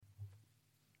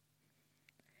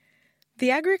The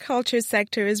agriculture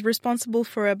sector is responsible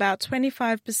for about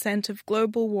 25% of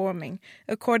global warming,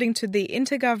 according to the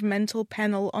Intergovernmental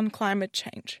Panel on Climate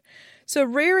Change. So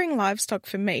rearing livestock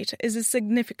for meat is a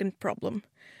significant problem.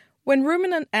 When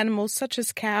ruminant animals such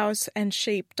as cows and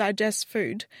sheep digest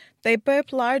food, they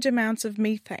burp large amounts of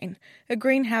methane, a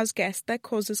greenhouse gas that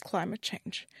causes climate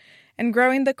change. And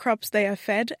growing the crops they are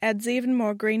fed adds even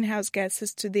more greenhouse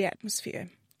gases to the atmosphere.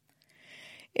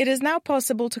 It is now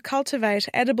possible to cultivate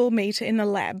edible meat in a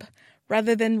lab,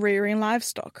 rather than rearing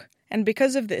livestock, and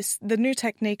because of this, the new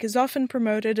technique is often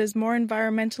promoted as more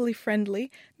environmentally friendly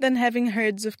than having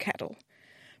herds of cattle.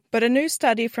 But a new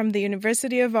study from the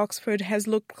University of Oxford has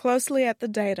looked closely at the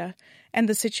data, and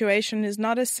the situation is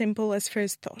not as simple as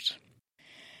first thought.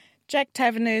 Jack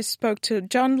Taverner spoke to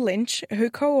John Lynch, who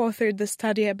co-authored the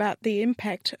study about the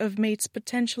impact of meat's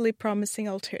potentially promising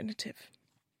alternative.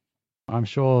 I'm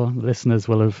sure listeners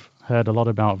will have heard a lot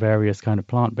about various kind of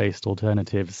plant-based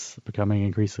alternatives becoming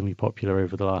increasingly popular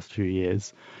over the last few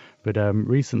years. But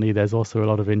recently there's also a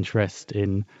lot of interest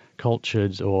in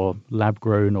cultured or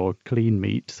lab-grown or clean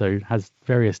meat. So it has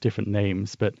various different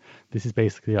names, but this is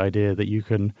basically the idea that you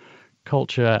can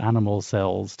culture animal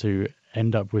cells to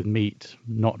end up with meat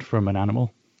not from an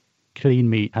animal. Clean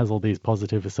meat has all these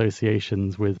positive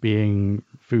associations with being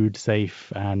food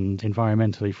safe and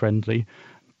environmentally friendly.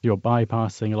 You're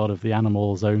bypassing a lot of the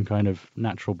animal's own kind of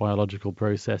natural biological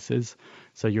processes.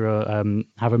 So you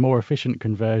have a more efficient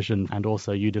conversion, and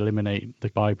also you'd eliminate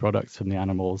the byproducts from the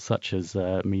animals, such as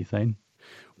methane.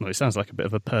 Well, it sounds like a bit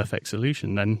of a perfect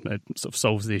solution then. It sort of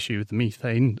solves the issue with the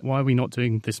methane. Why are we not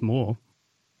doing this more?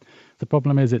 The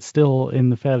problem is it's still in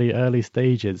the fairly early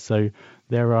stages, so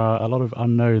there are a lot of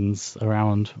unknowns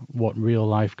around what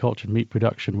real-life cultured meat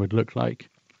production would look like.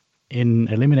 In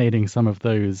eliminating some of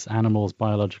those animals'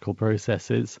 biological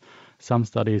processes, some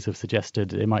studies have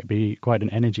suggested it might be quite an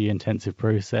energy-intensive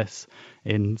process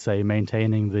in, say,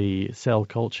 maintaining the cell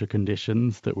culture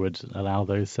conditions that would allow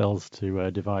those cells to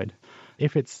divide.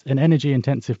 If it's an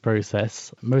energy-intensive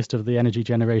process, most of the energy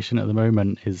generation at the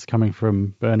moment is coming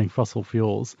from burning fossil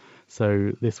fuels,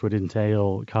 so this would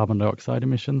entail carbon dioxide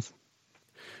emissions.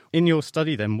 In your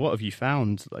study then, what have you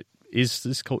found? Is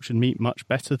this cultured meat much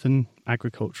better than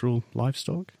agricultural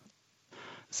livestock?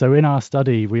 So in our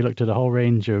study, we looked at a whole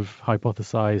range of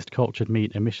hypothesized cultured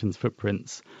meat emissions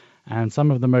footprints, and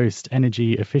some of the most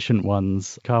energy efficient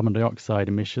ones, carbon dioxide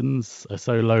emissions, are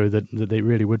so low that they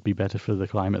really would be better for the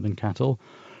climate than cattle.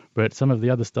 But some of the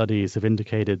other studies have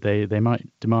indicated they might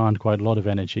demand quite a lot of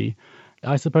energy.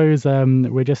 I suppose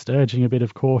we're just urging a bit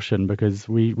of caution because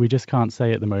we just can't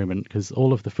say at the moment, because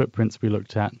all of the footprints we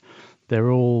looked at,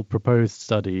 they're all proposed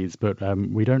studies, but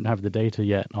we don't have the data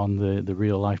yet on the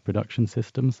real-life production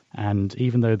systems. And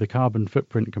even though the carbon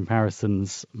footprint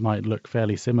comparisons might look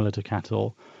fairly similar to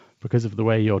cattle, because of the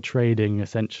way you're trading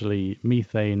essentially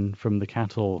methane from the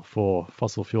cattle for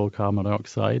fossil fuel carbon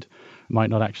dioxide, might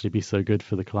not actually be so good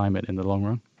for the climate in the long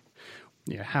run.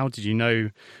 Yeah, how did you know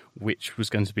which was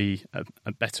going to be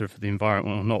a better for the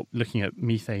environment or not, looking at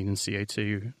methane and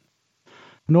CO2?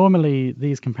 Normally,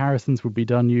 these comparisons would be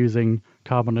done using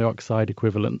carbon dioxide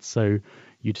equivalents. So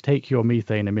you'd take your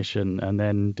methane emission and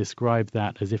then describe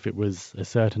that as if it was a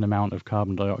certain amount of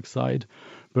carbon dioxide.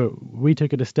 But we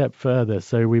took it a step further.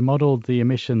 So we modeled the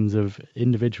emissions of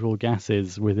individual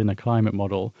gases within a climate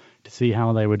model to see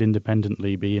how they would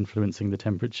independently be influencing the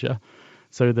temperature.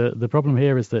 So the problem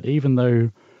here is that even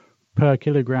though per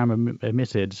kilogram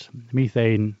emitted,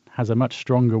 methane has a much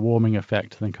stronger warming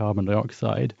effect than carbon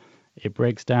dioxide, it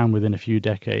breaks down within a few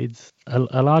decades.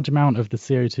 A large amount of the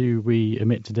CO2 we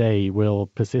emit today will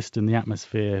persist in the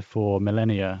atmosphere for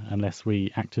millennia unless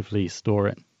we actively store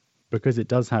it. Because it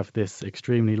does have this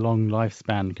extremely long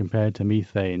lifespan compared to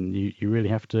methane, you really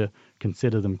have to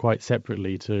consider them quite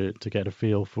separately to get a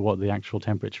feel for what the actual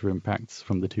temperature impacts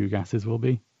from the two gases will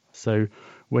be. So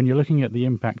when you're looking at the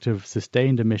impact of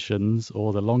sustained emissions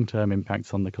or the long-term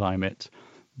impacts on the climate,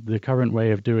 the current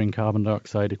way of doing carbon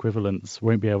dioxide equivalents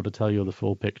won't be able to tell you the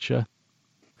full picture.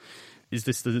 Is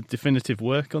this the definitive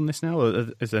work on this now, or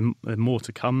is there more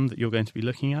to come that you're going to be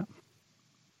looking at?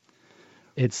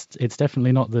 It's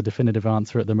definitely not the definitive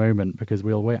answer at the moment, because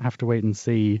we'll have to wait and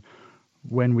see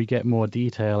when we get more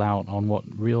detail out on what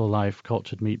real-life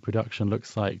cultured meat production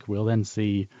looks like. We'll then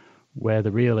see where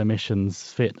the real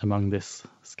emissions fit among this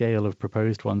scale of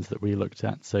proposed ones that we looked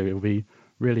at. So it'll be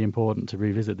really important to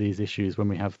revisit these issues when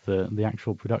we have the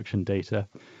actual production data.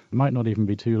 It might not even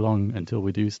be too long until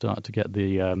we do start to get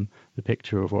the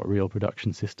picture of what real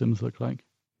production systems look like.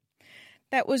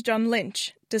 That was John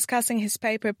Lynch discussing his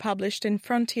paper published in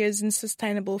Frontiers in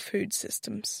Sustainable Food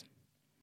Systems.